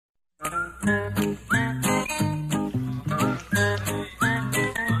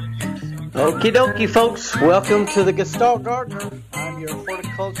Okie dokie, folks. Welcome to the Gestalt Gardener. I'm your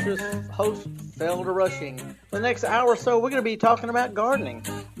horticulturist host, Felder Rushing. For the next hour or so, we're going to be talking about gardening.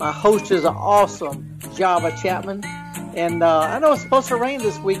 My host is an awesome Java Chapman. And I know it's supposed to rain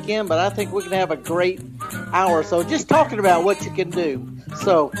this weekend, but I think we're going to have a great hour or so just talking about what you can do.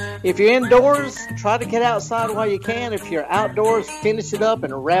 So if you're indoors, try to get outside while you can. If you're outdoors, finish it up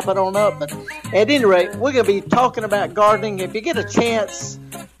and wrap it on up. But at any rate, we're going to be talking about gardening. If you get a chance,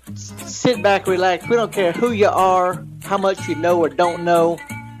 sit back, relax. We don't care who you are, how much you know or don't know,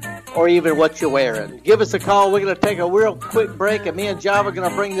 or even what you're wearing. Give us a call. We're going to take a real quick break, and me and Java are going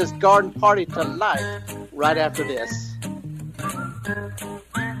to bring this garden party to life right after this.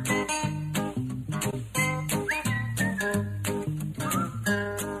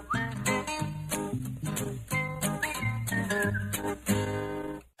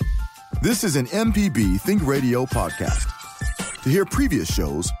 This is an MPB Think Radio podcast. To hear previous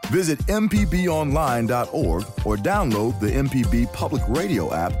shows, visit mpbonline.org or download the MPB Public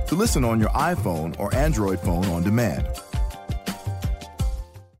Radio app to listen on your iPhone or Android phone on demand.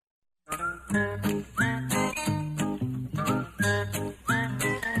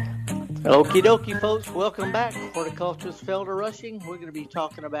 Okie dokie, folks. Welcome back. Horticulturist Felder Rushing. We're going to be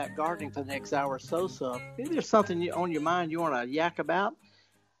talking about gardening for the next hour or so. So if there's something on your mind you want to yak about,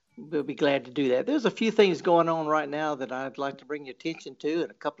 we'll be glad to do that. There's a few things going on right now that I'd like to bring your attention to, and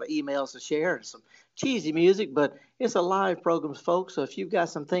a couple of emails to share, and some cheesy music, but it's a live program, folks. So if you've got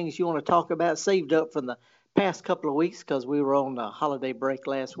some things you want to talk about saved up from the past couple of weeks, because we were on a holiday break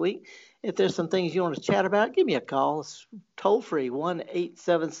last week, if there's some things you want to chat about, give me a call. It's toll free,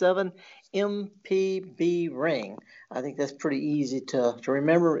 1-877-MPB-RING. I think that's pretty easy to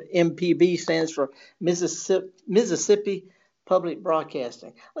remember. MPB stands for Mississippi Public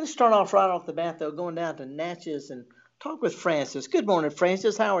Broadcasting. Let's start off right off the bat, though, going down to Natchez and talk with Francis. Good morning,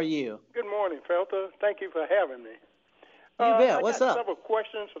 Francis. How are you? Good morning, Felter. Thank you for having me. You bet. What's up? I got several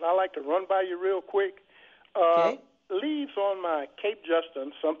questions that I'd like to run by you real quick. Okay. Leaves on my Cape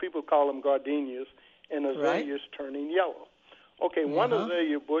Justin, some people call them gardenias, and azaleas turning yellow. Okay, one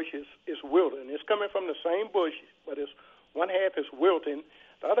azalea bush is wilting. It's coming from the same bush, but it's one half is wilting,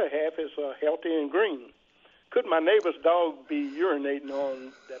 the other half is healthy and green. Could my neighbor's dog be urinating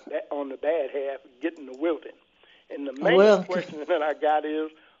on the bad half, getting the wilting? And the main question that I got is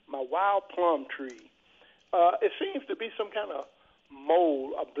my wild plum tree. It seems to be some kind of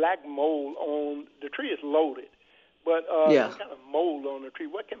mold, a black mold on the tree. Is loaded, but some kind of mold on the tree.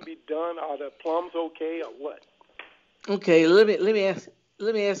 What can be done? Are the plums okay or what? Okay, let me ask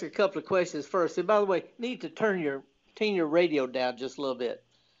a couple of questions first. And by the way, need to turn your radio down just a little bit.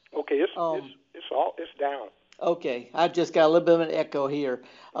 Okay, it's down. Okay, I just got a little bit of an echo here.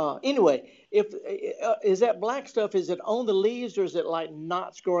 Anyway, is that black stuff? Is it on the leaves or is it like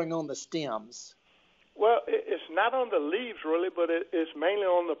knots growing on the stems? Well, it's not on the leaves really, but it's mainly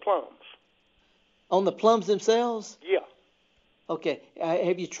on the plums. On the plums themselves? Yeah. Okay.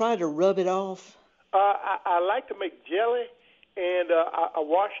 Have you tried to rub it off? I like to make jelly, and I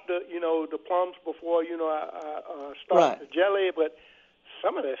wash the plums before I start the jelly, but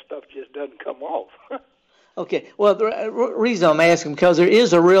some of that stuff just doesn't come off. Okay. Well, the reason I'm asking because there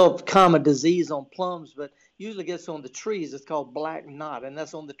is a real common disease on plums, but usually gets on the trees. It's called black knot, and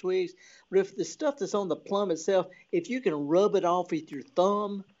that's on the twigs. But if the stuff that's on the plum itself, if you can rub it off with your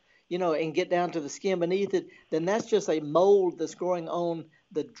thumb, and get down to the skin beneath it, then that's just a mold that's growing on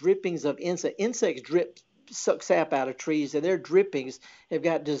the drippings of insects. Insects suck sap out of trees, and their drippings have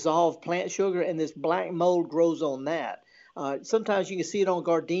got dissolved plant sugar, and this black mold grows on that. Sometimes you can see it on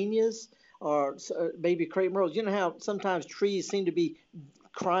gardenias or baby crepe myrtles. You know how sometimes trees seem to be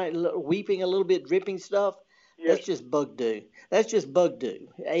crying, weeping a little bit, dripping stuff? Yes. That's just bug dew.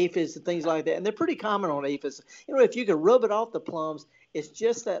 Aphids and things like that. And they're pretty common on aphids. If you can rub it off the plums, it's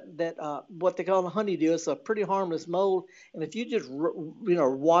just that what they call a honeydew. It's a pretty harmless mold. And if you just,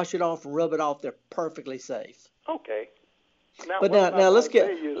 wash it off and rub it off, they're perfectly safe. Okay. Now let's get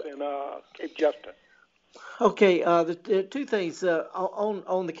in Cape Justin. Okay, the two things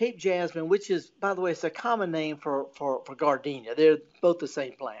on the Cape Jasmine, which is, by the way, it's a common name for gardenia. They're both the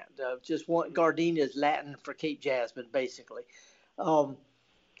same plant. Just one gardenia is Latin for Cape Jasmine, basically.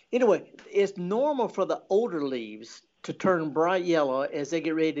 Anyway, it's normal for the older leaves to turn bright yellow as they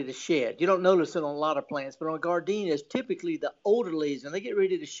get ready to shed. You don't notice it on a lot of plants, but on gardenias, typically the older leaves, when they get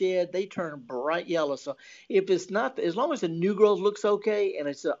ready to shed, they turn bright yellow. So if it's not, as long as the new growth looks okay and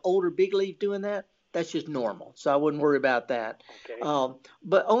it's an older big leaf doing that, that's just normal. So I wouldn't worry about that. Okay.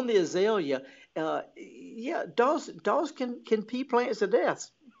 But on the azalea, dogs can pee plants to death.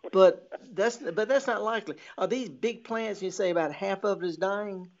 But that's not likely. Are these big plants? You say about half of it is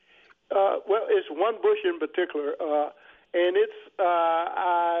dying. Well, it's one bush in particular, and it's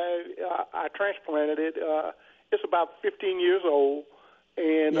I transplanted it. It's about 15 years old,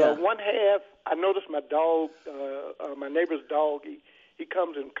 and one half. I noticed my dog, my neighbor's dog. He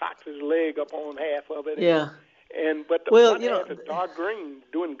comes and cocks his leg up on half of it. But the one half is dark green,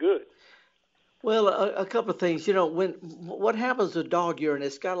 doing good. Well, a couple of things. What happens with dog urine?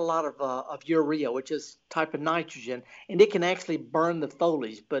 It's got a lot of urea, which is type of nitrogen, and it can actually burn the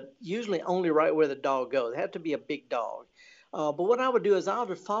foliage, but usually only right where the dog goes. It has to be a big dog. But what I would do is I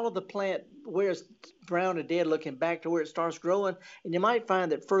would follow the plant where it's brown and dead, looking back to where it starts growing, and you might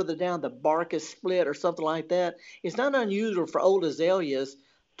find that further down the bark is split or something like that. It's not unusual for old azaleas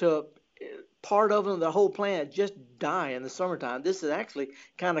to part of them, the whole plant, just die in the summertime. This is actually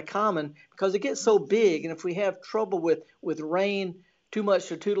kind of common because it gets so big, and if we have trouble with rain, too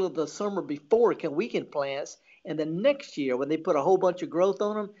much or too little the summer before, it can weaken plants. And the next year, when they put a whole bunch of growth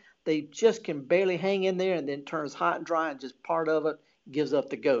on them, they just can barely hang in there, and then turns hot and dry, and just part of it gives up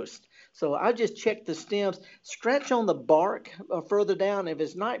the ghost. So I just check the stems, scratch on the bark further down. If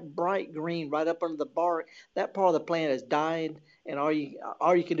it's not bright green right up under the bark, that part of the plant is dying, and all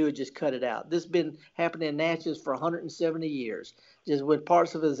you can do is just cut it out. This has been happening in Natchez for 170 years. Just when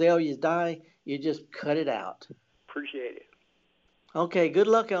parts of azaleas die, you just cut it out. Appreciate it. Okay, good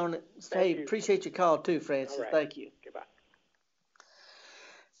luck on it. Hey, appreciate your call too, Francis. All right. Thank you. Goodbye.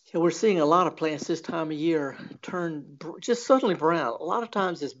 Yeah, we're seeing a lot of plants this time of year turn just suddenly brown. A lot of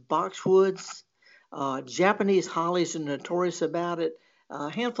times it's boxwoods. Japanese hollies are notorious about it.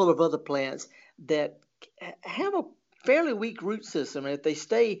 A handful of other plants that have a fairly weak root system. And if they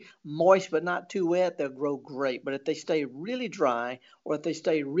stay moist but not too wet, they'll grow great. But if they stay really dry or if they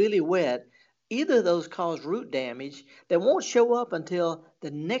stay really wet, either of those cause root damage that won't show up until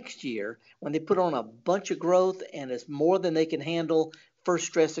the next year when they put on a bunch of growth and it's more than they can handle. First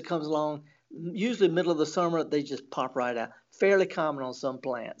stress that comes along, usually middle of the summer, they just pop right out. Fairly common on some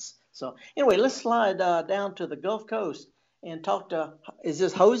plants. So anyway, let's slide down to the Gulf Coast and talk to, is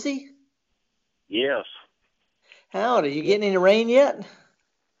this Hosey? Yes. Howdy, you getting any rain yet?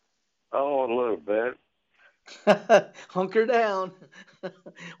 Oh, a little bit. Hunker down.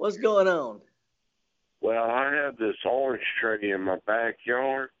 What's going on? Well, I have this orange tree in my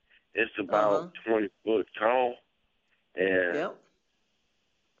backyard. It's about 20 foot tall. And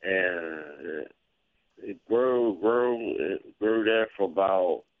and it grew there for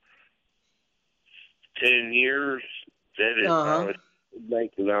about 10 years. Then it started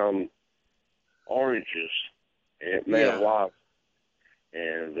making oranges, and it made a lot.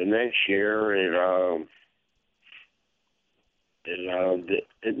 And the next year,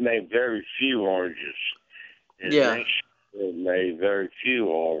 it made very few oranges. And the next year, it made very few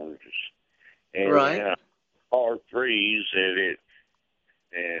oranges. And it had hard trees, and it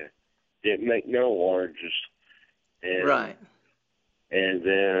didn't make no oranges. And, and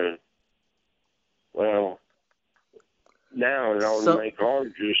then, well, now it only make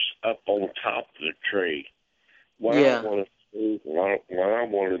oranges up on top of the tree. What I want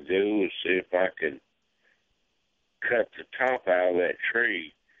to do is see if I can cut the top out of that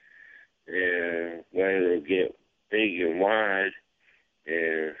tree, and let it get big and wide,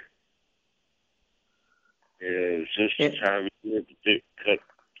 and it's just the time of year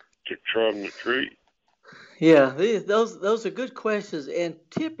to trim the tree. Yeah, those are good questions, and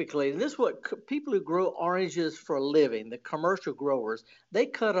typically, and this is what people who grow oranges for a living, the commercial growers, they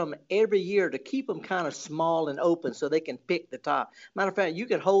cut them every year to keep them kind of small and open so they can pick the top. Matter of fact, you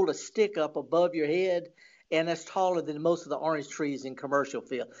could hold a stick up above your head, and that's taller than most of the orange trees in commercial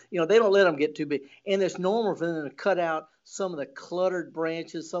field. They don't let them get too big, and it's normal for them to cut out some of the cluttered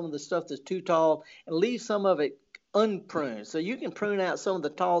branches, some of the stuff that's too tall, and leave some of it unpruned. So you can prune out some of the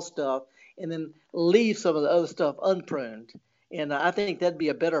tall stuff and then leave some of the other stuff unpruned. And I think that'd be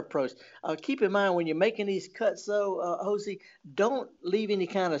a better approach. Keep in mind when you're making these cuts, though, Hosey, don't leave any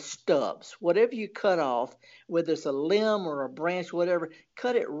kind of stubs. Whatever you cut off, whether it's a limb or a branch, whatever,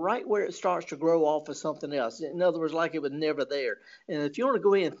 cut it right where it starts to grow off of something else. In other words, like it was never there. And if you want to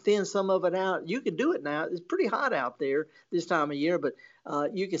go ahead and thin some of it out, you can do it now. It's pretty hot out there this time of year, but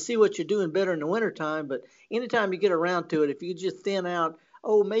you can see what you're doing better in the wintertime. But anytime you get around to it, if you just thin out,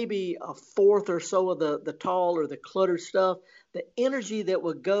 maybe a fourth or so of the tall or the cluttered stuff, the energy that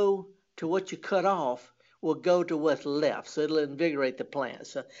will go to what you cut off will go to what's left. So it'll invigorate the plant.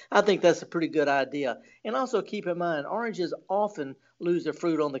 So I think that's a pretty good idea. And also keep in mind, oranges often lose their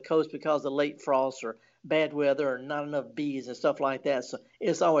fruit on the coast because of late frost or bad weather or not enough bees and stuff like that. So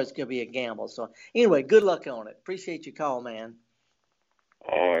it's always going to be a gamble. So anyway, good luck on it. Appreciate your call, man.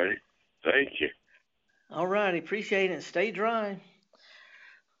 All right. Thank you. All righty. Appreciate it. Stay dry.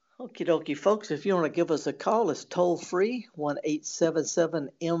 Okie dokie, folks. If you want to give us a call, it's toll free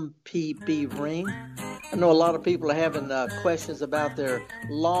 1-877-MPB-RING. I know a lot of people are having questions about their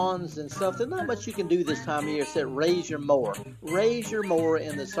lawns and stuff. There's not much you can do this time of year except raise your mower. Raise your mower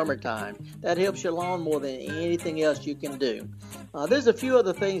in the summertime. That helps your lawn more than anything else you can do. There's a few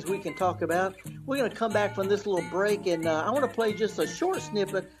other things we can talk about. We're going to come back from this little break, and I want to play just a short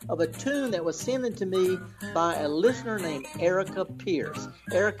snippet of a tune that was sent in to me by a listener named Erica Pierce.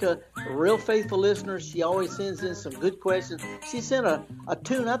 Erica, a real faithful listener. She always sends in some good questions. She sent a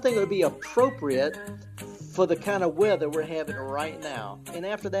tune I think it would be appropriate for the kind of weather we're having right now. And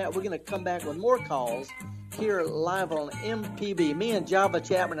after that, we're going to come back with more calls here live on MPB. Me and Java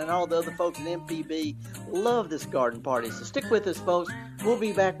Chapman and all the other folks at MPB love this garden party. So stick with us, folks. We'll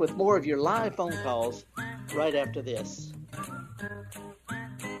be back with more of your live phone calls right after this.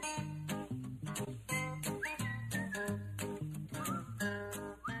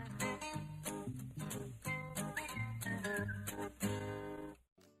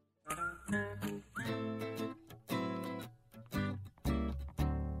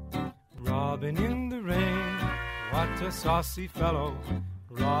 Robin in the rain, what a saucy fellow.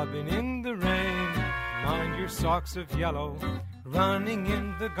 Robin in the rain, mind your socks of yellow. Running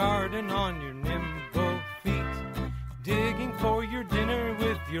in the garden on your nimble feet, digging for your dinner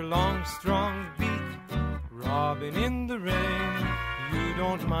with your long, strong beak. Robin in the rain, you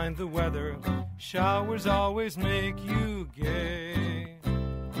don't mind the weather. Showers always make you gay.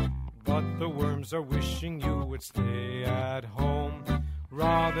 But the worms are wishing you would stay at home.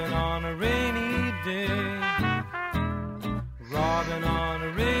 Robin on a rainy day. Robin on a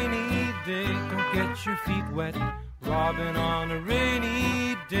rainy day. Don't get your feet wet. Robin on a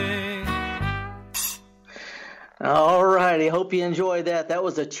rainy day. All righty. Hope you enjoyed that. That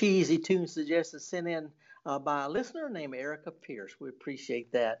was a cheesy tune suggestion sent in by a listener named Erica Pierce. We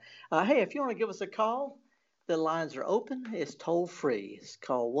appreciate that. Hey, if you want to give us a call, the lines are open. It's toll free. It's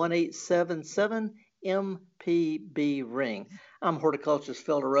called 1-877-MPB-RING. I'm horticulturist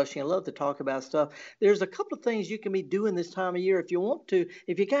Felder Rushing. I love to talk about stuff. There's a couple of things you can be doing this time of year if you want to.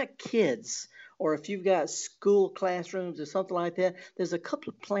 If you got kids or if you've got school classrooms or something like that, there's a couple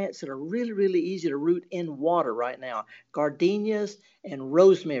of plants that are really, really easy to root in water right now. Gardenias and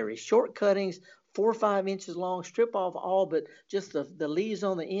rosemary, short cuttings, 4 or 5 inches long, strip off all but just the leaves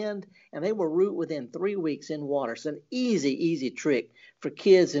on the end, and they will root within 3 weeks in water. It's an easy trick for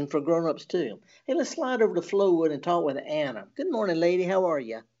kids and for grown-ups too. Hey, let's slide over to Flowood and talk with Anna. Good morning, lady. How are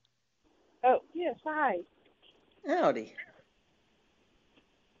you? Oh, yes, hi. Howdy.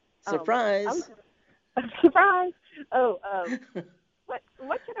 Surprise. Surprise. Oh,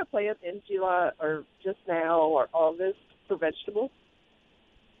 what can I plant in July or just now or August for vegetables?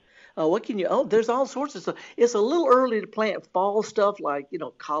 What can you? Oh, there's all sorts of stuff. It's a little early to plant fall stuff like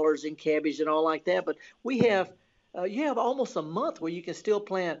collards and cabbage and all like that. But we have you have almost a month where you can still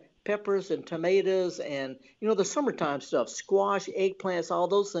plant peppers and tomatoes and the summertime stuff, squash, eggplants, all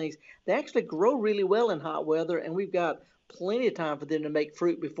those things. They actually grow really well in hot weather, and we've got plenty of time for them to make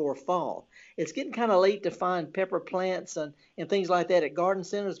fruit before fall. It's getting kind of late to find pepper plants and things like that at garden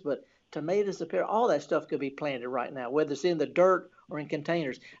centers, but tomatoes, all that stuff could be planted right now, whether it's in the dirt or in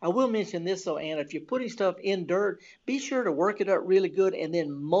containers. I will mention this, though, Anna. If you're putting stuff in dirt, be sure to work it up really good and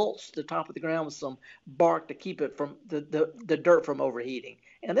then mulch the top of the ground with some bark to keep it from the dirt from overheating.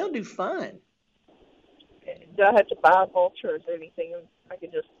 And they'll do fine. Do I have to buy mulch or is there anything I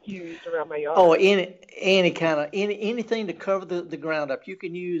can just use around my yard? Oh, anything to cover the ground up. You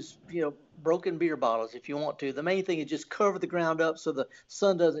can use, broken beer bottles if you want to. The main thing is just cover the ground up so the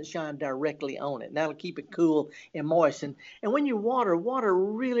sun doesn't shine directly on it. And that'll keep it cool and moist. And when you water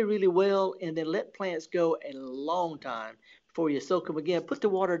really, really well, and then let plants go a long time before you soak them again. Put the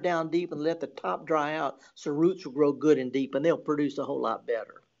water down deep and let the top dry out so roots will grow good and deep, and they'll produce a whole lot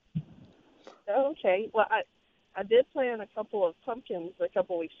better. Okay. Well, I did plant a couple of pumpkins a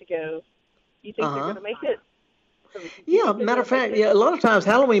couple weeks ago. You think they're going to make it? Yeah, matter of fact, a lot of times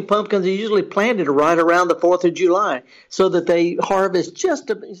Halloween pumpkins are usually planted right around the 4th of July so that they harvest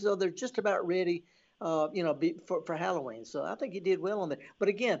so they're just about ready, for Halloween. So I think you did well on that. But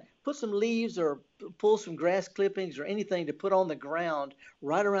again, put some leaves or pull some grass clippings or anything to put on the ground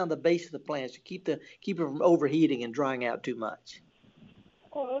right around the base of the plants to keep it from overheating and drying out too much.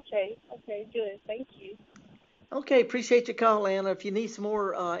 Oh, okay. Okay, good. Thank you. Okay, appreciate your call, Anna. If you need some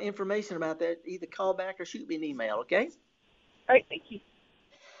more information about that, either call back or shoot me an email, okay? All right, thank you.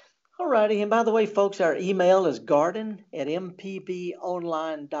 All righty, and by the way, folks, our email is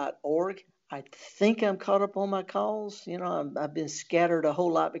garden@mpbonline.org. I think I'm caught up on my calls. I've been scattered a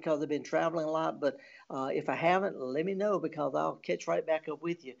whole lot because I've been traveling a lot. But if I haven't, let me know because I'll catch right back up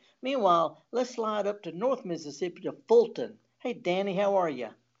with you. Meanwhile, let's slide up to North Mississippi to Fulton. Hey, Danny, how are you?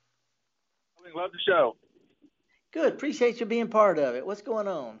 Love the show. Good. Appreciate you being part of it. What's going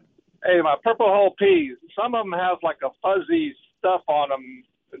on? Hey, my purple hull peas, some of them have like a fuzzy stuff on them.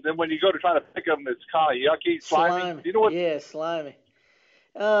 And then when you go to try to pick them, it's kind of yucky, slimy. You know what? Yeah, slimy.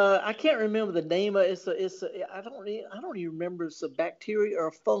 I can't remember the name of it. I don't even remember if it's a bacteria or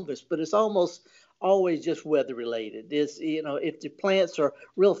a fungus, but it's almost always just weather related. It's, if the plants are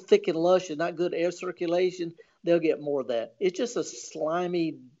real thick and lush and not good air circulation, they'll get more of that. It's just a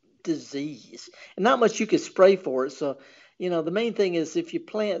slimy disease and not much you can spray for it. So, the main thing is if your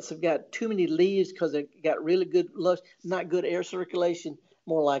plants have got too many leaves because they've got really good lush, not good air circulation,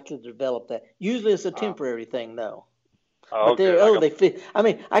 more likely to develop that. Usually it's a temporary thing though. Oh, but okay. they feel. I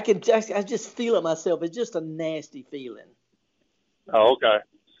mean, I just feel it myself. It's just a nasty feeling. Oh, okay.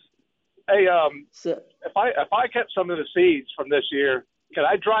 Hey, So, if I kept some of the seeds from this year, can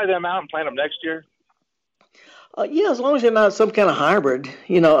I dry them out and plant them next year? yeah, as long as they're not some kind of hybrid.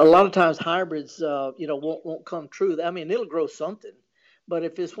 A lot of times hybrids, won't come true. I mean, it'll grow something. But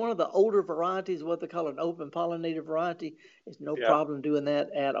if it's one of the older varieties, what they call an open pollinated variety, there's no problem doing that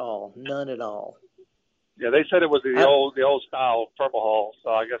at all. None at all. Yeah, they said it was the old style purple hull,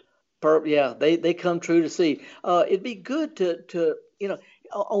 so I guess. They come true to seed. It'd be good to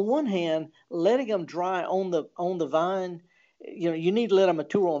on one hand, letting them dry on the vine. You need to let them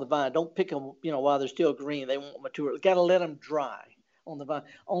mature on the vine. Don't pick them, while they're still green. They won't mature. Got to let them dry on the vine.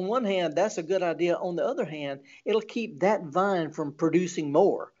 On one hand, that's a good idea. On the other hand, it'll keep that vine from producing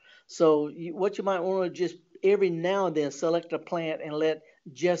more. So what you might want to just every now and then select a plant and let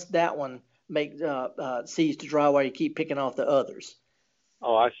just that one make seeds to dry while you keep picking off the others.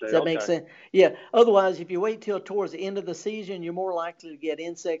 Oh, I see. Does that make sense? Yeah. Otherwise, if you wait till towards the end of the season, you're more likely to get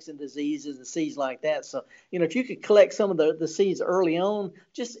insects and diseases and seeds like that. So, if you could collect some of the seeds early on,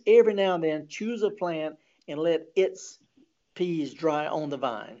 just every now and then choose a plant and let its peas dry on the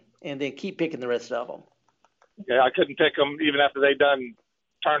vine and then keep picking the rest of them. Yeah, I couldn't pick them even after they turned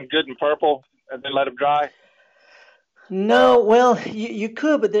good and purple and then let them dry. No, well, you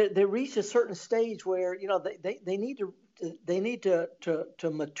could, but they reach a certain stage where they need to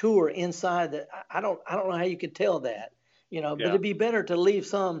mature inside. I don't know how you can tell that, but it'd be better to leave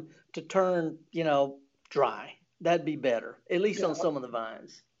some to turn dry. That'd be better, at least on some of the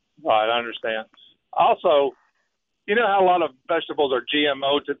vines. Right, I understand. Also, you know how a lot of vegetables are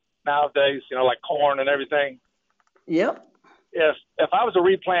GMO nowadays, like corn and everything. Yep. If I was to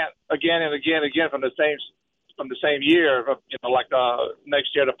replant again and again and again from the same year, like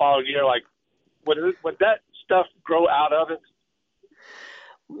next year, the following year, like would that stuff grow out of it?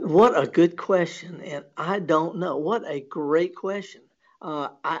 What a good question, and I don't know. What a great question.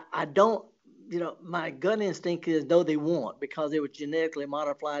 I don't. My gut instinct is no, they won't because they were genetically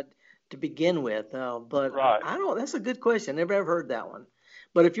modified to begin with. But right. I don't. That's a good question. Never ever heard that one.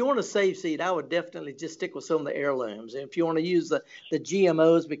 But if you want to save seed, I would definitely just stick with some of the heirlooms. And if you want to use the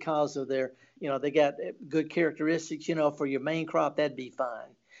GMOs because of their, they got good characteristics, for your main crop, that'd be fine.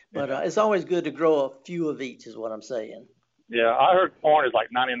 But it's always good to grow a few of each is what I'm saying. Yeah, I heard corn is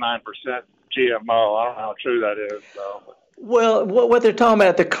like 99% GMO. I don't know how true that is, though. Well, what they're talking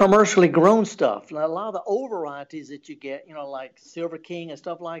about, the commercially grown stuff. Now, a lot of the old varieties that you get, like Silver King and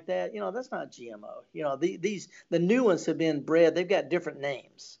stuff like that, that's not GMO. The new ones have been bred. They've got different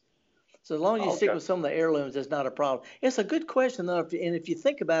names. So as long as you stick with some of the heirlooms, it's not a problem. It's a good question, though. And if you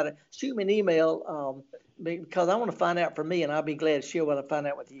think about it, shoot me an email because I want to find out for me, and I'll be glad to share what I find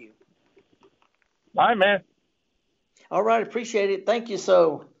out with you. All right, man. All right. Appreciate it. Thank you.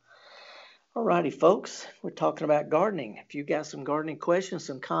 So. All righty, folks, we're talking about gardening. If you got some gardening questions,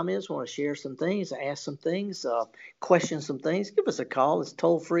 some comments, want to share some things, ask some things, question some things, give us a call. It's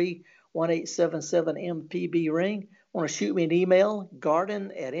toll-free, 1-877-MPB-RING. Want to shoot me an email,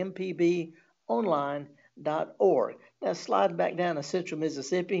 garden@mpbonline.org. Now, slide back down to central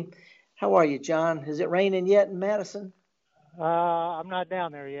Mississippi. How are you, John? Is it raining yet in Madison? I'm not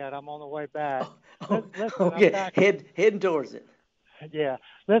down there yet. I'm on the way back. Listen, okay, heading towards it. Yeah.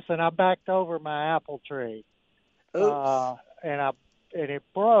 Listen, I backed over my apple tree. Oops. And it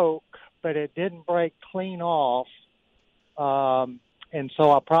broke, but it didn't break clean off. And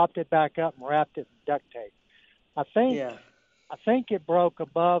so I propped it back up and wrapped it in duct tape. I think it broke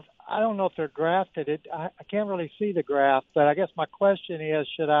above. I don't know if they're grafted. I can't really see the graft, but I guess my question is,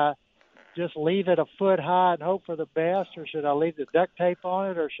 should I just leave it a foot high and hope for the best, or should I leave the duct tape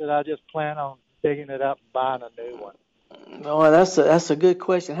on it, or should I just plan on digging it up and buying a new one? Oh, that's a good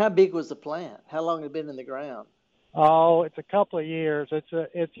question. How big was the plant? How long had it been in the ground? Oh, it's a couple of years. It's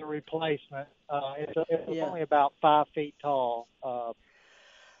a replacement. It's Yeah. only about 5 feet tall.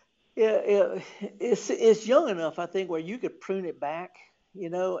 Yeah, it's young enough, I think, where you could prune it back,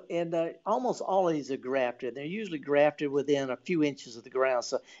 and almost all of these are grafted. They're usually grafted within a few inches of the ground.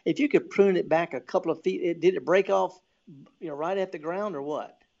 So if you could prune it back a couple of feet, did it break off, right at the ground or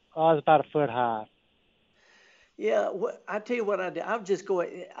what? Oh, it's about a foot high. Yeah, I tell you what I did. I'll just go.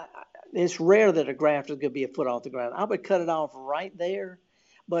 It's rare that a graft is going to be a foot off the ground. I would cut it off right there,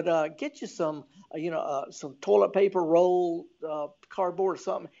 but get you some toilet paper roll, cardboard or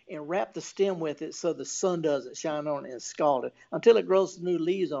something, and wrap the stem with it so the sun doesn't shine on it and scald it until it grows new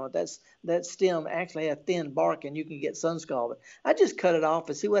leaves on it. That stem actually has thin bark and you can get sun scalded. I just cut it off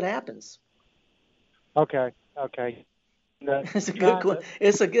and see what happens. Okay. It's a good question.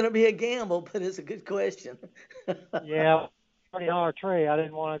 It's going to be a gamble, but it's a good question. Yeah, $30 tree. I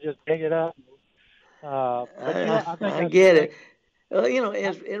didn't want to just dig it up. I get it.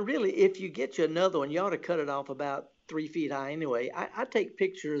 And really, if you get you another one, you ought to cut it off about 3 feet high anyway. I take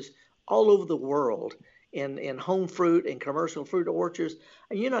pictures all over the world in home fruit and commercial fruit orchards,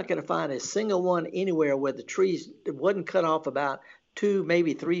 and you're not going to find a single one anywhere where the trees wasn't cut off about 2,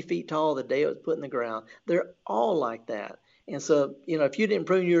 maybe 3 feet tall the day it was put in the ground. They're all like that. And so, if you didn't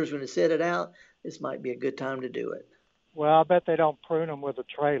prune yours when you set it out, this might be a good time to do it. Well, I bet they don't prune them with a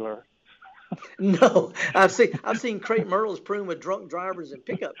trailer. No, I've seen crepe myrtles pruned with drunk drivers and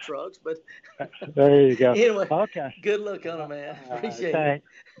pickup trucks, but there you go. Anyway, okay. Good luck on it, man. Appreciate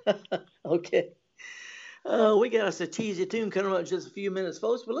it. Okay. We got us a cheesy tune coming up in just a few minutes,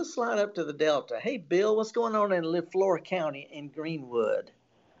 folks, but let's slide up to the Delta. Hey, Bill, what's going on in Flora County in Greenwood?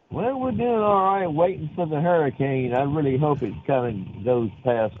 Well, we're doing all right, waiting for the hurricane. I really hope it goes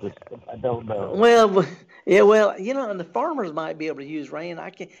past us. I don't know. Well, yeah, and the farmers might be able to use rain.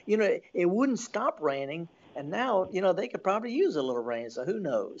 It wouldn't stop raining, and now, they could probably use a little rain, so who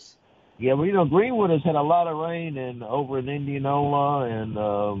knows? Yeah, well, Greenwood has had a lot of rain over in Indianola and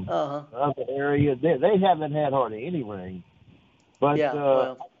other areas. They haven't had hardly any rain. But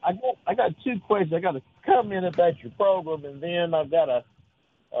I got two questions. I got a comment about your program, and then I've got a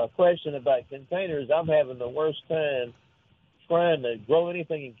question about containers. I'm having the worst time trying to grow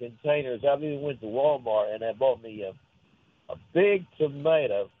anything in containers. I even went to Walmart and I bought me a big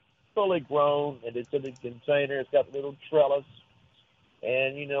tomato, fully grown, and it's in a container. It's got a little trellis,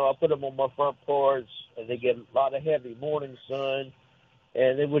 and I put them on my front porch, and they get a lot of heavy morning sun,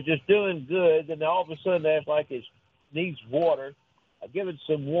 and it was just doing good. Then all of a sudden, it acts like it needs water. I give it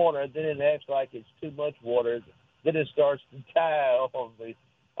some water, then it acts like it's too much water. Then it starts to die on me.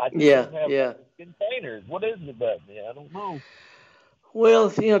 I just don't have containers. What is it about me? I don't know.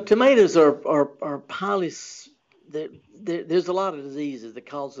 Well, tomatoes are highly. There's a lot of diseases that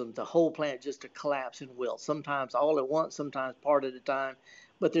cause the whole plant just to collapse and wilt. Sometimes all at once, sometimes part at a time.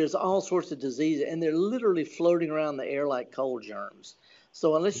 But there's all sorts of diseases, and they're literally floating around the air like cold germs.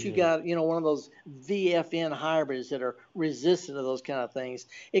 So unless you got, one of those VFN hybrids that are resistant to those kind of things,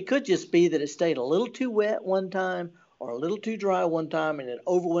 it could just be that it stayed a little too wet one time or a little too dry one time, and it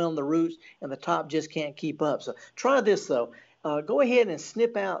overwhelmed the roots, and the top just can't keep up. So try this, though. Go ahead and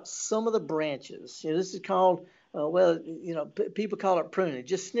snip out some of the branches. This is called, people call it pruning.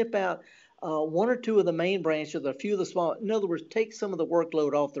 Just snip out one or two of the main branches, or a few of the small. In other words, take some of the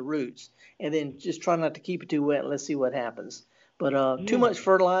workload off the roots, and then just try not to keep it too wet, and let's see what happens. But too much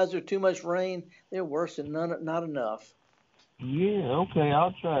fertilizer, too much rain, they're worse than not enough. Yeah, okay,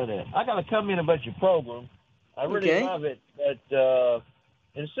 I'll try that. I got to comment about your program. I really love it, but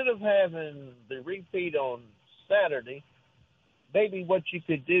instead of having the repeat on Saturday, maybe what you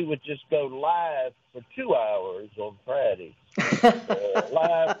could do would just go live for 2 hours on Friday.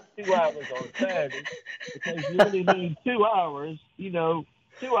 Live 2 hours on Saturday, because you really need 2 hours, 2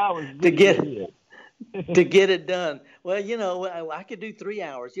 hours to get it done. Well, I could do 3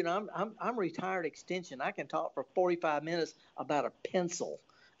 hours. I'm retired extension. I can talk for 45 minutes about a pencil.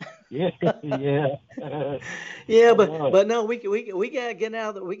 Yeah. Yeah, but no, we gotta get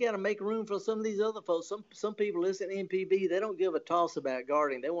out. We gotta make room for some of these other folks. Some people listen to MPB. They don't give a toss about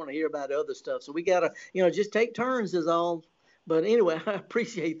gardening. They want to hear about other stuff. So we gotta, just take turns is all. But anyway, I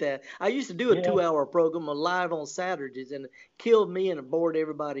appreciate that. I used to do a 2-hour program live on Saturdays, and it killed me and it bored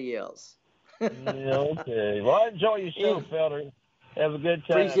everybody else. Yeah, okay. Well, I enjoy your show, Felder. Have a good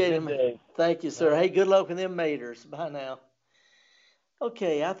time. Appreciate it. Thank you, sir. Hey, good luck with them maters. Bye now.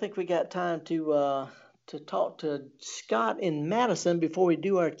 Okay, I think we got time to talk to Scott in Madison before we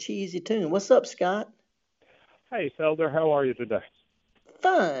do our cheesy tune. What's up, Scott? Hey, Felder. How are you today?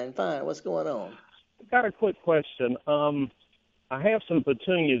 Fine. What's going on? got a quick question. I have some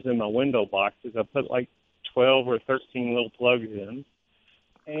petunias in my window boxes. I put like 12 or 13 little plugs in.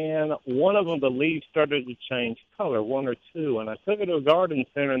 And one of them, the leaves started to change color, one or two. And I took it to a garden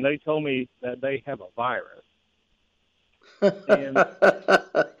center, and they told me that they have a virus. And,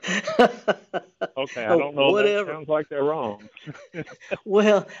 okay, I don't know if that sounds like they're wrong.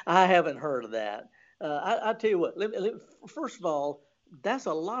 Well, I haven't heard of that. I tell you what, first of all, that's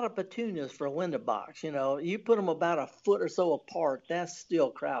a lot of petunias for a window box. You know, you put them about a foot or so apart, that's still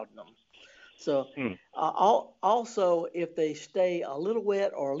crowding them. So also, if they stay a little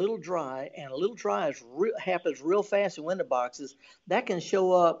wet or a little dry, and a little dry happens real fast in window boxes, that can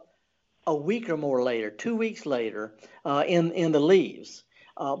show up a week or more later, 2 weeks later, in the leaves.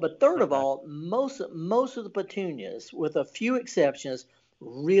 But third of all, most of the petunias, with a few exceptions,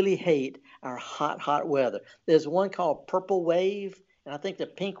 really hate our hot weather. There's one called Purple Wave, and I think the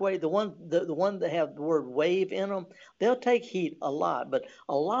Pink Wave, the one that have the word wave in them, they'll take heat a lot. But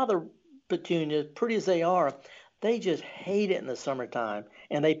a lot of the petunias, pretty as they are, they just hate it in the summertime,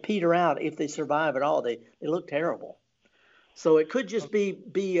 and they peter out if they survive at all. They look terrible. So it could just be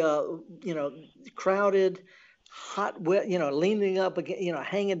crowded, hot, wet, leaning up again,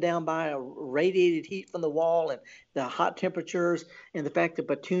 hanging down by a radiated heat from the wall and the hot temperatures, and the fact that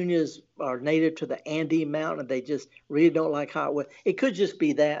petunias are native to the Andes Mountain and they just really don't like hot weather. It could just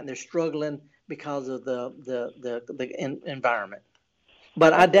be that, and they're struggling because of the environment.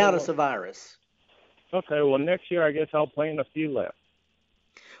 But I doubt it's a virus. Okay, well, next year I guess I'll plant a few left.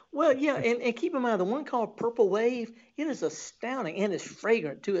 Well, yeah, and keep in mind, the one called Purple Wave, it is astounding, and it's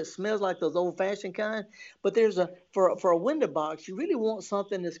fragrant, too. It smells like those old-fashioned kind. But for a window box, you really want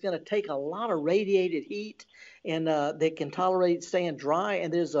something that's going to take a lot of radiated heat and that can tolerate staying dry.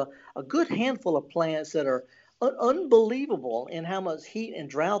 And there's a good handful of plants that are unbelievable in how much heat and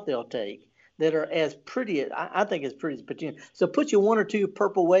drought they'll take, that are as pretty, I think, as pretty as petunia. So put your one or two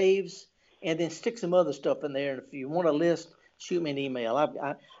Purple Waves and then stick some other stuff in there. And if you want a list, shoot me an email.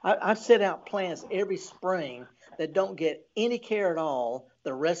 I set out plants every spring that don't get any care at all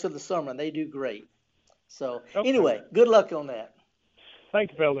the rest of the summer, and they do great. So Anyway, good luck on that.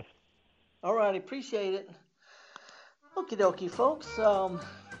 Thank you, fellas. All righty, appreciate it. Okie dokie, folks.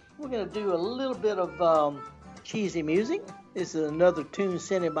 We're going to do a little bit of cheesy music. This is another tune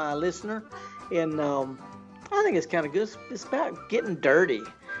sent in by a listener, and I think it's kind of good. It's about getting dirty.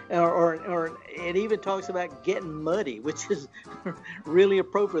 Or it even talks about getting muddy, which is really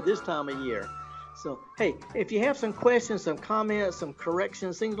appropriate this time of year. So, hey, if you have some questions, some comments, some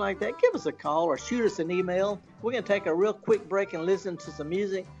corrections, things like that, give us a call or shoot us an email. We're going to take a real quick break and listen to some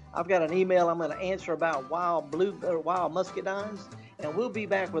music. I've got an email I'm going to answer about wild muscadines, and we'll be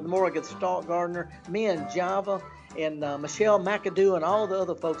back with more Gestalt Gardener, me and Java, and Michelle McAdoo, and all the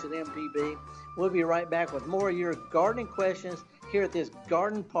other folks at MPB. We'll be right back with more of your gardening questions here at this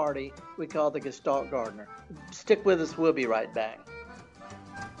garden party we call the Gestalt Gardener. Stick with us. We'll be right back.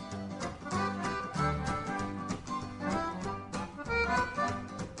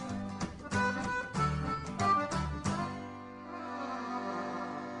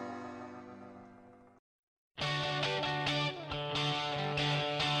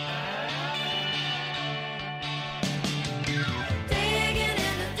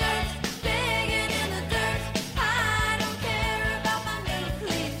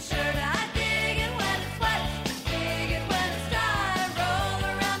 Start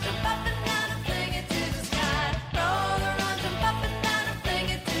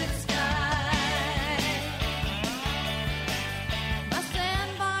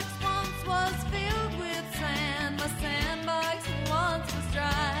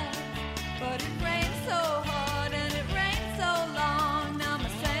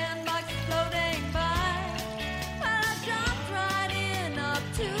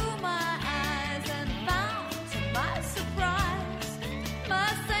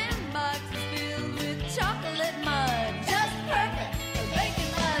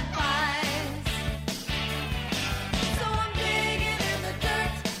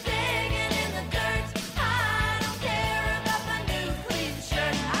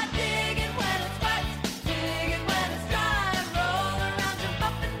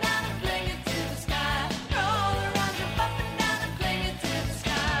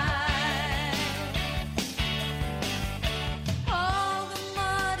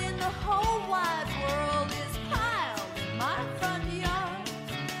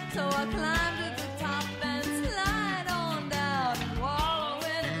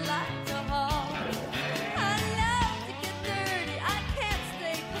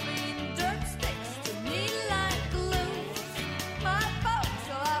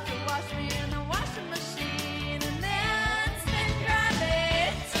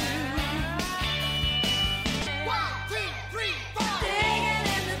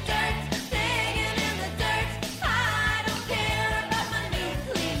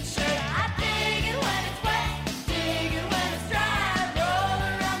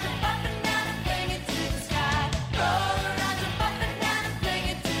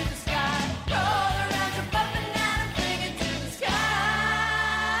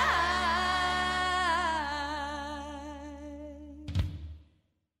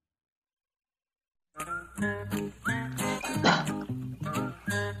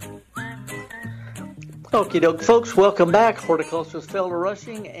Okie doke, folks, welcome back. Horticulturist Felder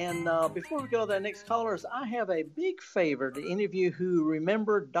Rushing. And before we go to the next callers, I have a big favor to any of you who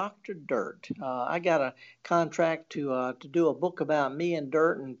remember Dr. Dirt. I got a contract to do a book about me and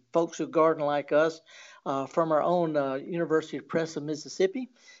dirt and folks who garden like us from our own University Press of Mississippi.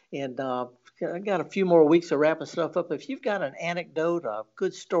 And I got a few more weeks of wrapping stuff up. If you've got an anecdote, a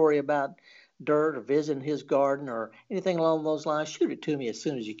good story about dirt or visiting his garden or anything along those lines, shoot it to me as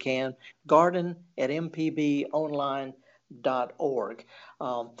soon as you can. garden@mpbonline.org.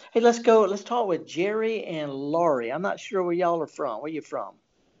 Hey, let's talk with Jerry and Laurie. I'm not sure where y'all are from. Where you from?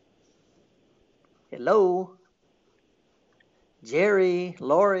 Hello? Jerry,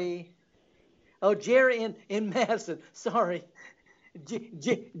 Laurie. Oh, Jerry in Madison. Sorry.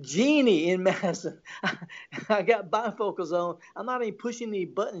 Jeannie in Madison. I got bifocals on. I'm not even pushing any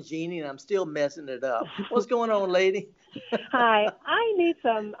buttons, Jeannie, and I'm still messing it up. What's going on, lady? Hi. I need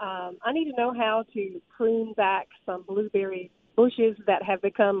to know how to prune back some blueberry bushes that have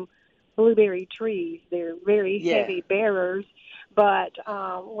become blueberry trees. They're very heavy bearers, but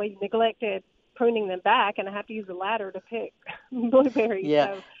we neglected pruning them back, and I have to use a ladder to pick blueberries.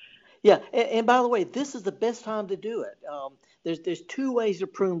 Yeah. So. Yeah, and by the way, this is the best time to do it. There's two ways to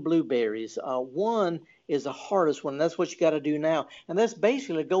prune blueberries. One is the hardest one. That's what you got to do now. And that's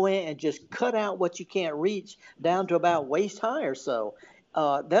basically go in and just cut out what you can't reach down to about waist high or so.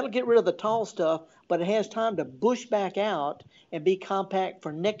 That'll get rid of the tall stuff, but it has time to bush back out and be compact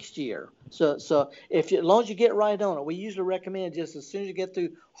for next year. So as long as you get right on it, we usually recommend just as soon as you get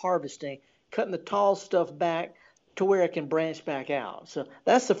through harvesting, cutting the tall stuff back to where it can branch back out. So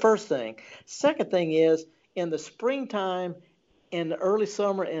that's the first thing. Second thing is in the springtime, in the early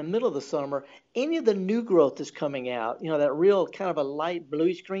summer and middle of the summer, any of the new growth that's coming out, that real kind of a light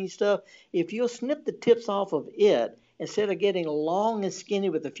bluish green stuff, if you'll snip the tips off of it, instead of getting long and skinny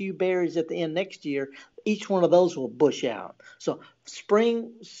with a few berries at the end next year, each one of those will bush out. So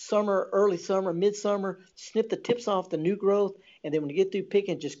spring, summer, early summer, midsummer, snip the tips off the new growth, and then when you get through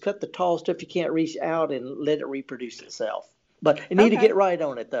picking, just cut the tall stuff you can't reach out and let it reproduce itself. But you need to get right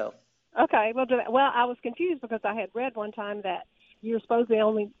on it, though. Okay. Well, I was confused because I had read one time that you're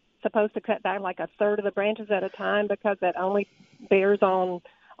only supposed to cut back like a third of the branches at a time because that only bears on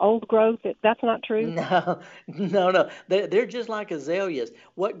old growth. That's not true? No. They're just like azaleas.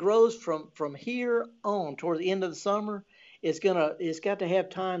 What grows from here on toward the end of the summer it's got to have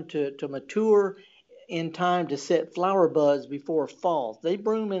time to mature in time to set flower buds before fall. They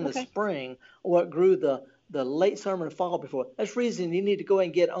bloom in the spring, what grew the late summer and fall before. That's the reason you need to go ahead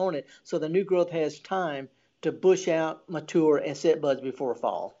and get on it so the new growth has time to bush out, mature, and set buds before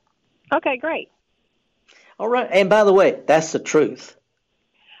fall. Okay, great. All right. And by the way, that's the truth.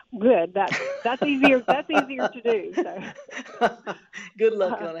 Good. That's easier. That's easier to do. So. Good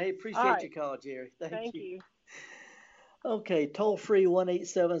luck on it. Hey, appreciate your call, Jerry. Thank you. Okay, toll free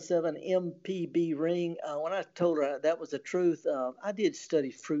 1-877-MPB ring. When I told her that was the truth, I did study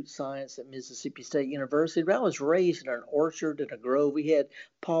fruit science at Mississippi State University, but I was raised in an orchard and a grove. We had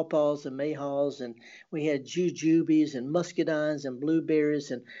pawpaws and mayhaws, and we had jujubes and muscadines and blueberries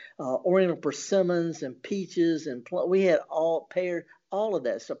and oriental persimmons and peaches and we had all of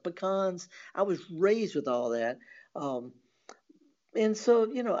that stuff, pecans. I was raised with all that. And so,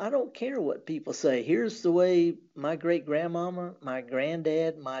 I don't care what people say. Here's the way my great-grandmama, my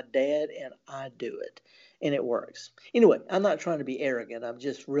granddad, my dad, and I do it. And it works. Anyway, I'm not trying to be arrogant. I'm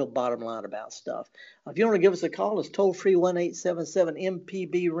just real bottom line about stuff. If you want to give us a call, it's toll-free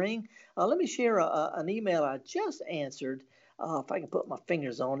 1-877-MPB-RING. Let me share an email I just answered, if I can put my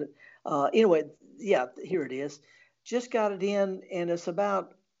fingers on it. Anyway, yeah, here it is. Just got it in, and it's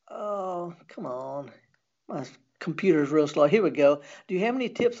about, come on, my computer's real slow. Here we go. Do you have any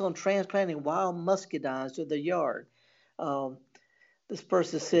tips on transplanting wild muscadines to the yard? This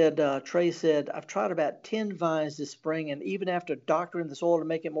person said, Trey said, I've tried about 10 vines this spring, and even after doctoring the soil to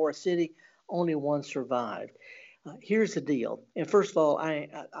make it more acidic, only one survived. Here's the deal. And first of all, I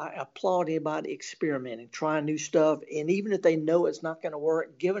applaud anybody experimenting, trying new stuff, and even if they know it's not going to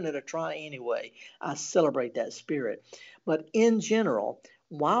work, giving it a try anyway. I celebrate that spirit. But in general,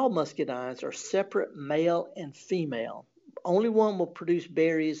 wild muscadines are separate male and female. Only one will produce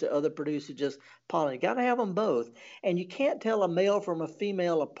berries, the other produces just pollen. You got to have them both. And you can't tell a male from a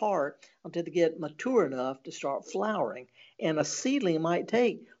female apart until they get mature enough to start flowering. And a seedling might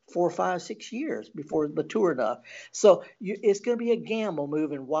take 4, 5, 6 years before it's mature enough. So it's going to be a gamble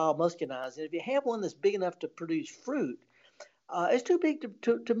moving wild muscadines. And if you have one that's big enough to produce fruit, it's too big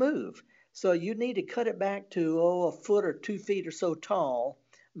to move. So you need to cut it back to, a foot or 2 feet or so tall,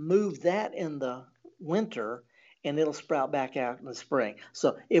 move that in the winter, and it'll sprout back out in the spring.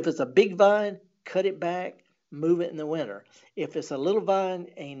 So if it's a big vine, cut it back, move it in the winter. If it's a little vine,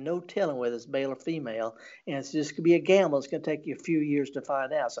 ain't no telling whether it's male or female, and it's just going to be a gamble. It's going to take you a few years to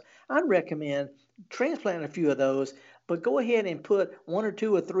find out. So I'd recommend transplanting a few of those, but go ahead and put 1 or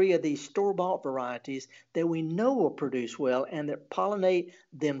 2 or 3 of these store-bought varieties that we know will produce well and that pollinate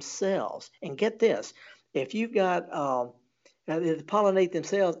themselves. And get this, if you've got they pollinate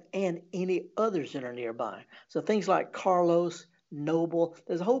themselves and any others that are nearby. So things like Carlos, Noble,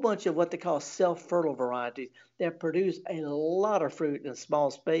 there's a whole bunch of what they call self-fertile varieties that produce a lot of fruit in a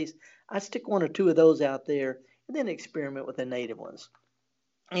small space. I stick 1 or 2 of those out there and then experiment with the native ones.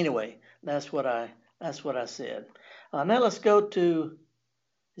 Anyway, that's what I said. Now let's go to,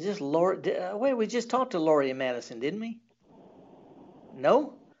 is this Lori? Wait, we just talked to Lori in Madison, didn't we?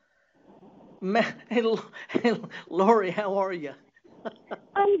 No? Hey, Lori, how are you?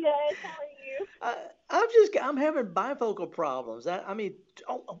 I'm good. How are you? I'm having bifocal problems.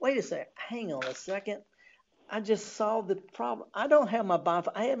 Wait a second. Hang on a second. I just solved the problem. I don't have my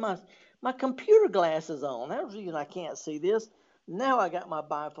bifocal. I had my computer glasses on. That was the reason I can't see this. Now I got my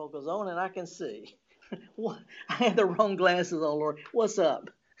bifocals on and I can see. What? I had the wrong glasses on, Lori. What's up?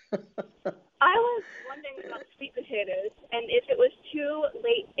 I was wondering about sweet potatoes and if it was too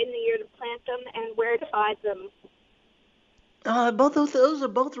late in the year to plant them and where to find them. Both those are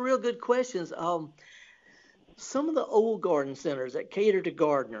both real good questions. Some of the old garden centers that cater to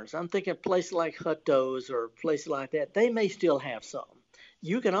gardeners, I'm thinking places like Hutto's or places like that, they may still have some.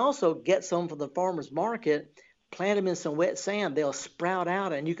 You can also get some from the farmer's market, plant them in some wet sand. They'll sprout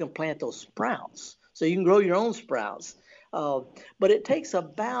out and you can plant those sprouts. So you can grow your own sprouts. But it takes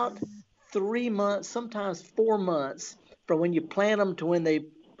about 3 months, sometimes 4 months from when you plant them to when they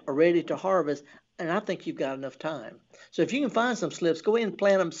are ready to harvest. And I think you've got enough time. So if you can find some slips, go ahead and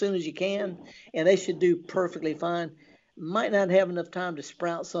plant them as soon as you can, and they should do perfectly fine. Might not have enough time to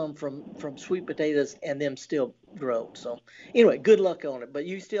sprout some from sweet potatoes and them still grow. So anyway, good luck on it, but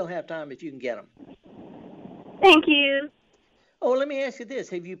you still have time if you can get them. Thank you. Oh, let me ask you this.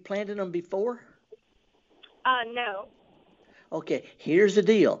 Have you planted them before? No. Okay, here's the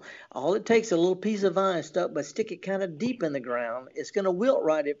deal. All it takes is a little piece of vine stuck, but stick it kind of deep in the ground. It's going to wilt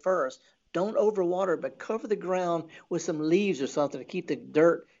right at first. Don't overwater it, but cover the ground with some leaves or something to keep the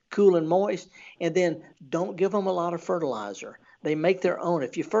dirt cool and moist. And then don't give them a lot of fertilizer. They make their own.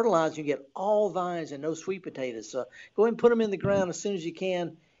 If you fertilize, you get all vines and no sweet potatoes. So go ahead and put them in the ground as soon as you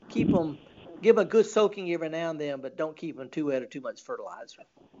can. Keep them, give them a good soaking every now and then, but don't keep them too wet or too much fertilizer.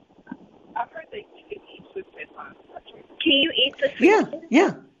 I've heard that you can eat sweet potatoes. Can you eat the sweet potatoes?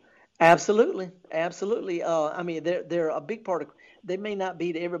 Yeah, absolutely. I mean, they're a big part of. They may not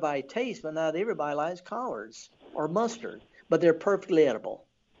be to everybody's taste, but not everybody likes collards or mustard, but they're perfectly edible.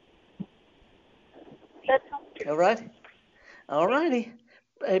 That sounds good. All right. All righty.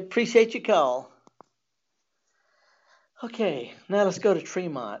 I appreciate your call. Okay, now let's go to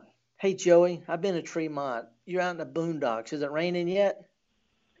Tremont. Hey, Joey, I've been to Tremont. You're out in the boondocks. Is it raining yet?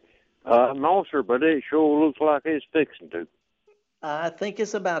 No, sir, but it sure looks like it's fixing to. I think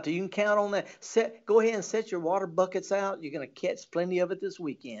it's about to. You can count on that. Go ahead and set your water buckets out. You're going to catch plenty of it this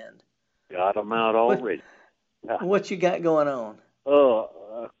weekend. Got them out already. What you got going on?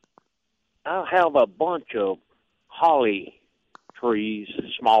 I have a bunch of holly trees,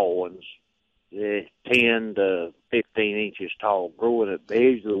 small ones, 10 to 15 inches tall, growing at the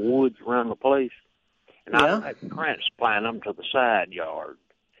edge of the woods around the place. And I transplant them to the side yard.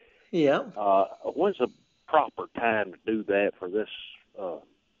 Yeah. When's the proper time to do that for this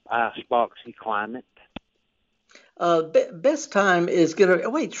iceboxy climate? Best time is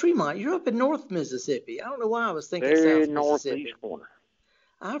wait, Tremont, you're up in North Mississippi. I don't know why I was thinking Very South northeast Mississippi. corner.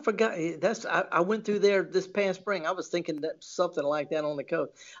 I forgot. I went through there this past spring. I was thinking that something like that on the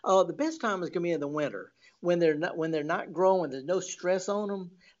coast. The best time is going to be in the winter when they're not growing. There's no stress on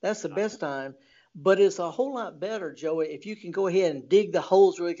them. That's the best time. But it's a whole lot better, Joey, if you can go ahead and dig the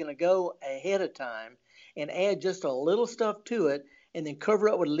holes where you're going to go ahead of time and add just a little stuff to it and then cover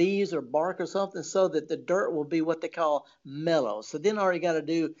it with leaves or bark or something so that the dirt will be what they call mellow. So then all you got to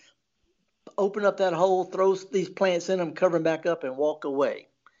do, open up that hole, throw these plants in them, cover them back up, and walk away.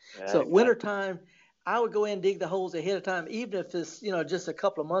 So wintertime, I would go in and dig the holes ahead of time, even if it's just a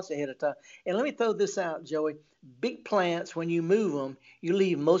couple of months ahead of time. And let me throw this out, Joey. Big plants, when you move them, you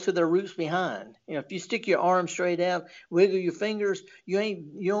leave most of their roots behind. If you stick your arm straight out, wiggle your fingers,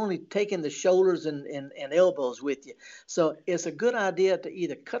 you're only taking the shoulders and elbows with you. So it's a good idea to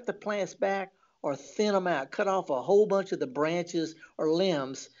either cut the plants back or thin them out, cut off a whole bunch of the branches or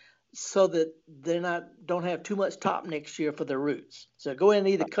limbs so that don't have too much top next year for their roots. So go ahead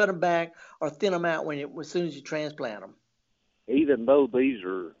and either cut them back or thin them out as soon as you transplant them. Even though these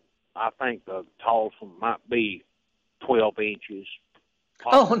are I think the tallest one might be 12 inches.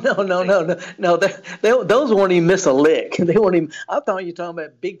 Oh, no. Those won't even miss a lick. They won't even. I thought you were talking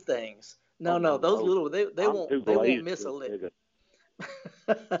about big things. No, those little they won't miss a lick.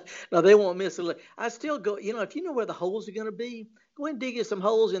 No, they won't miss a lick. I still go. If you know where the holes are going to be, go and dig you some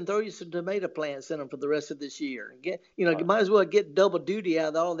holes and throw you some tomato plants in them for the rest of this year. You might as well get double duty out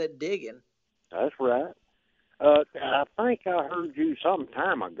of all that digging. That's right. I think I heard you some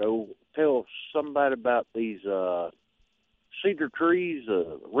time ago tell somebody about these cedar trees,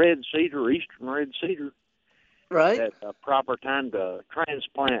 red cedar, eastern red cedar. Right. That the proper time to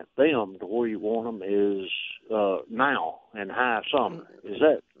transplant them to where you want them is now in high summer. Is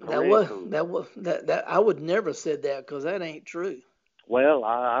that correct? That I would never said that because that ain't true. Well,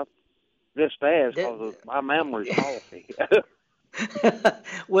 I just asked because my memory's faulty.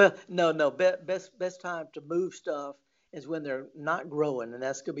 Well, no. Best time to move stuff is when they're not growing, and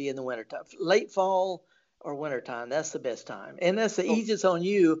that's going to be in the wintertime. Late fall or wintertime, that's the best time. And that's the easiest on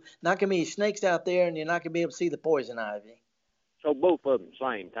you. Not going to be snakes out there, and you're not going to be able to see the poison ivy. So both of them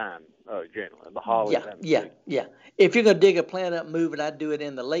same time, generally, the holly. Yeah. If you're going to dig a plant up and move it, I'd do it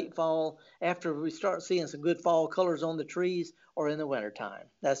in the late fall after we start seeing some good fall colors on the trees, or in the wintertime.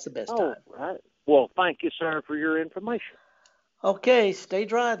 That's the best time. Right. Well, thank you, sir, for your information. Okay, stay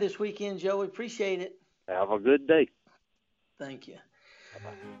dry this weekend, Joe. We appreciate it. Have a good day. Thank you.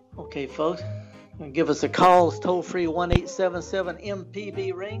 Bye-bye. Okay, folks, give us a call. It's toll-free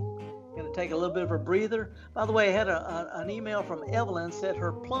 1-877-MPB-RING. Going to take a little bit of a breather. By the way, I had an email from Evelyn said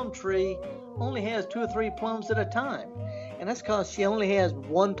her plum tree only has 2 or 3 plums at a time. And that's because she only has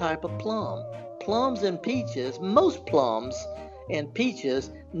one type of plum. Plums and peaches, most plums and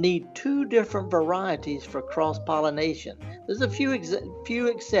peaches need 2 different varieties for cross-pollination. There's a few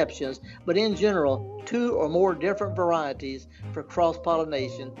exceptions, but in general, 2 or more different varieties for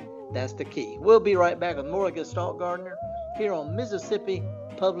cross-pollination. That's the key. We'll be right back with more Gestalt Gardener here on Mississippi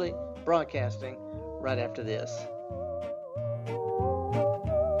Public Broadcasting right after this.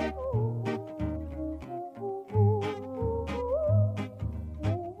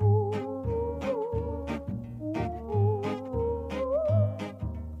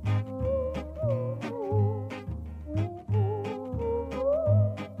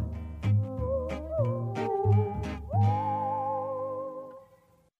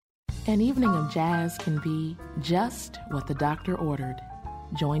 An evening of jazz can be just what the doctor ordered.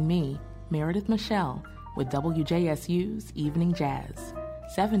 Join me, Meredith Michelle, with WJSU's Evening Jazz,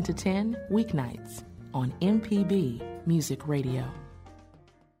 7 to 10 weeknights on MPB Music Radio.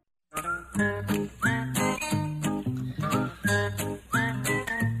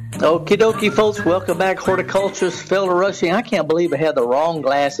 Okie dokie, folks. Welcome back. Horticulturist Felder Rushing. I can't believe I had the wrong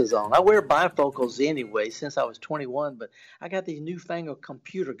glasses on. I wear bifocals anyway since I was 21, but I got these newfangled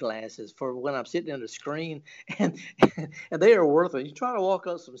computer glasses for when I'm sitting in the screen, and they are worth it. You try to walk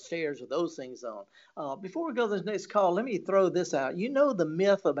up some stairs with those things on. Before we go to this next call, let me throw this out. You know the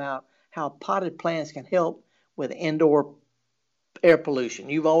myth about how potted plants can help with indoor air pollution.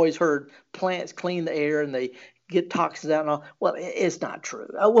 You've always heard plants clean the air and they get toxins out and all. Well, it's not true.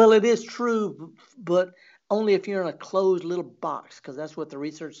 Well, it is true, but only if you're in a closed little box, because that's what the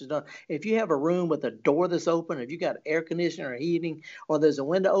research has done. If you have a room with a door that's open, if you got air conditioning or heating, or there's a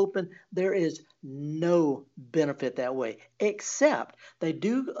window open, there is no benefit that way, except they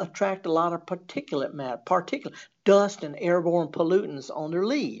do attract a lot of particulate matter, dust and airborne pollutants on their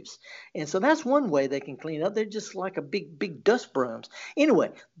leaves. And so that's one way they can clean up. They're just like a big dust brooms.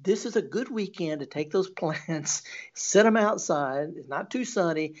 Anyway, this is a good weekend to take those plants, set them outside, it's not too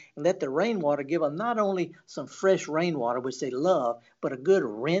sunny, and let the rainwater give them not only some fresh rainwater, which they love, but a good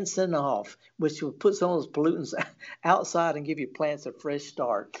rinsing off, which will put some of those pollutants outside and give your plants a fresh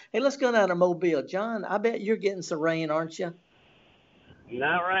start. Hey, let's go down to Mobile. John, I bet you're getting some rain, aren't you?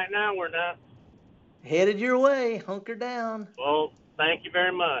 Not right now, we're not. Headed your way. Hunker down. Well, thank you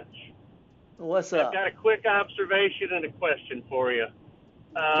very much. What's up? I've got a quick observation and a question for you.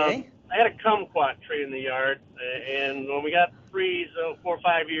 Okay. I had a kumquat tree in the yard, and when we got the freeze 4 or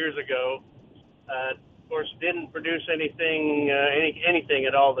 5 years ago, of course, didn't produce anything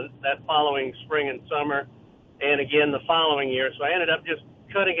at all that following spring and summer, and again the following year. So I ended up just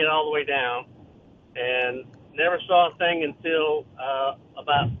cutting it all the way down, and never saw a thing until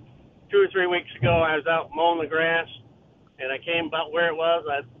about 2 or 3 weeks ago. I was out mowing the grass, and I came about where it was.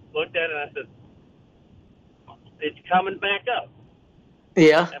 I looked at it, and I said, it's coming back up.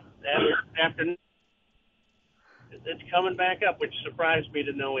 Yeah. After it's coming back up, which surprised me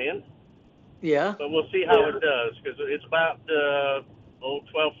to no end. Yeah. But we'll see how it does, because it's about 12,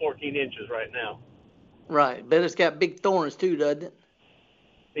 14 inches right now. Right. Bet it's got big thorns, too, doesn't it?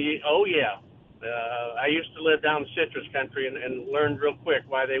 Oh, yeah. I used to live down in citrus country and learned real quick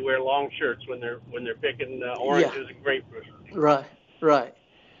why they wear long shirts when they're picking oranges and grapefruit. Right.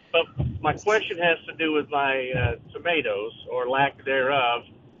 But my question has to do with my tomatoes, or lack thereof.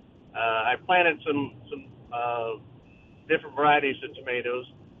 I planted some different varieties of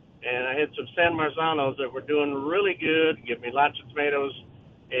tomatoes, and I had some San Marzanos that were doing really good, give me lots of tomatoes,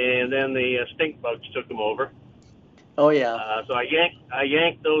 and then the stink bugs took them over. Oh yeah. So I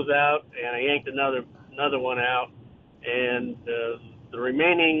yanked those out, and I yanked another one out, and the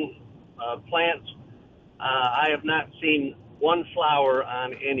remaining plants, I have not seen one flower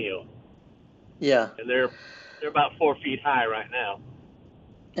on any of them. Yeah. And they're about 4 feet high right now.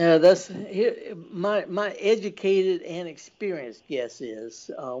 That's here. My educated and experienced guess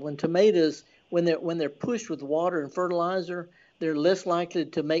is when tomatoes, when they're pushed with water and fertilizer, they're less likely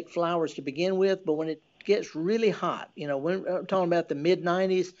to make flowers to begin with. But when it gets really hot, when I'm talking about the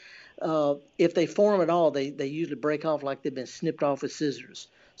mid-90s, if they form at all, they usually break off like they've been snipped off with scissors.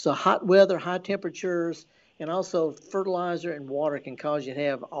 So hot weather, high temperatures, and also fertilizer and water can cause you to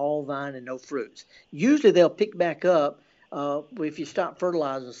have all vine and no fruits. Usually they'll pick back up if you stop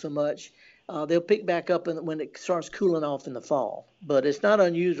fertilizing so much. They'll pick back up when it starts cooling off in the fall. But it's not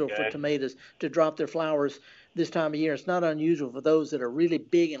unusual for tomatoes to drop their flowers this time of year. It's not unusual for those that are really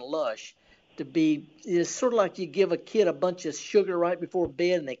big and lush to be. It's sort of like you give a kid a bunch of sugar right before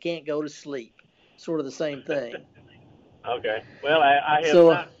bed and they can't go to sleep. Sort of the same thing. Okay. Well, I have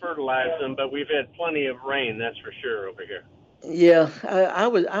not fertilized them, but we've had plenty of rain, that's for sure, over here. Yeah,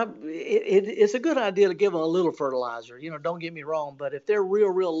 it's a good idea to give them a little fertilizer. Don't get me wrong, but if they're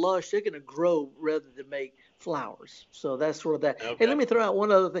real lush, they're going to grow rather than make flowers. So that's sort of that. Okay. Hey, let me throw out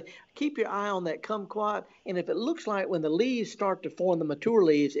one other thing. Keep your eye on that kumquat, and if it looks like when the leaves start to form, the mature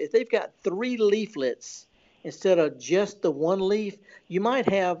leaves, if they've got 3 leaflets instead of just the 1 leaf, you might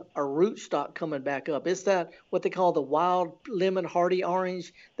have a rootstock coming back up. It's that what they call the wild lemon hardy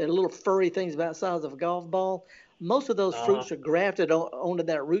orange, that little furry things about the size of a golf ball. Most of those fruits are grafted onto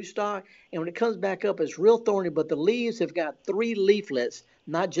that rootstock, and when it comes back up, it's real thorny, but the leaves have got 3 leaflets,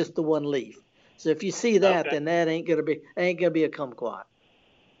 not just the 1 leaf. So if you see that, then that ain't gonna be a kumquat.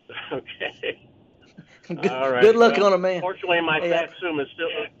 Okay. Good, all right. Good luck on it, man. Fortunately, my satsuma still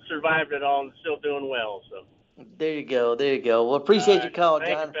survived it all and still doing well. So. There you go. Well, appreciate your call,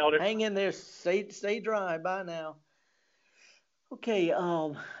 John. You, hang in there. Stay dry. Bye now. Okay,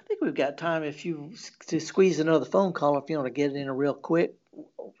 I think we've got time to squeeze another phone call if you want to get it in real quick.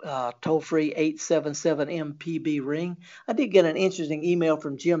 Toll free 877 MPB ring. I did get an interesting email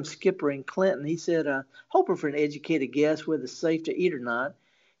from Jim Skipper in Clinton. He said, hoping for an educated guess whether it's safe to eat or not.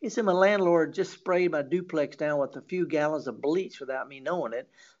 He said, my landlord just sprayed my duplex down with a few gallons of bleach without me knowing it.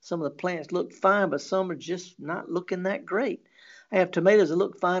 Some of the plants look fine, but some are just not looking that great. I have tomatoes that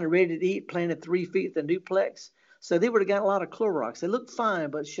look fine and ready to eat, planted 3 feet in the duplex. So they would have got a lot of Clorox. They look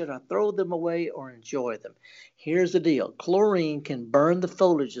fine, but should I throw them away or enjoy them? Here's the deal. Chlorine can burn the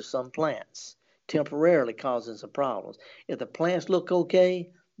foliage of some plants, temporarily causing some problems. If the plants look okay,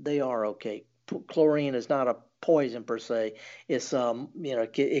 they are okay. Chlorine is not a poison per se. It's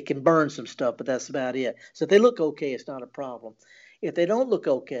it can burn some stuff, but that's about it. So if they look okay, it's not a problem. If they don't look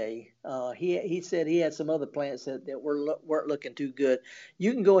okay, he said he had some other plants that weren't looking too good.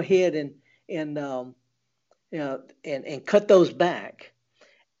 You can go ahead and cut those back,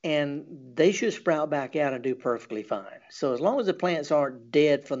 and they should sprout back out and do perfectly fine. So as long as the plants aren't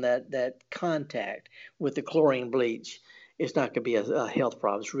dead from that contact with the chlorine bleach, it's not going to be a health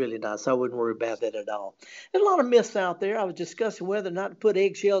problem. It's really not. So I wouldn't worry about that at all. There's a lot of myths out there. I was discussing whether or not to put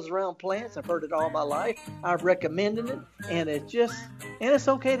eggshells around plants. I've heard it all my life. I've recommended it, and it's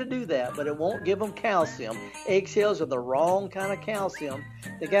okay to do that, but it won't give them calcium. Eggshells are the wrong kind of calcium.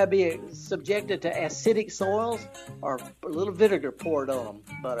 They got to be subjected to acidic soils or a little vinegar poured on them.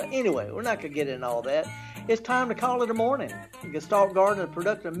 But anyway, we're not going to get into all that. It's time to call it a morning. Gestalt Garden, a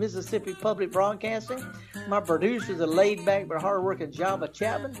production of Mississippi Public Broadcasting. My producer is a laid-back but hard-working Java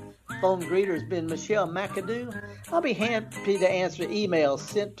Chapman. Phone greeter has been Michelle McAdoo. I'll be happy to answer emails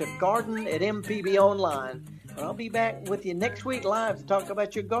sent to garden@MPB Online. But I'll be back with you next week live to talk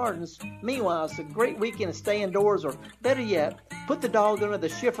about your gardens. Meanwhile, it's a great weekend to stay indoors, or better yet, put the dog under the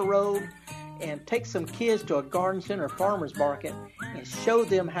shiffer robe and take some kids to a garden center or farmer's market and show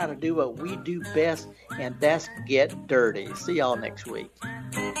them how to do what we do best, and that's get dirty. See y'all next week.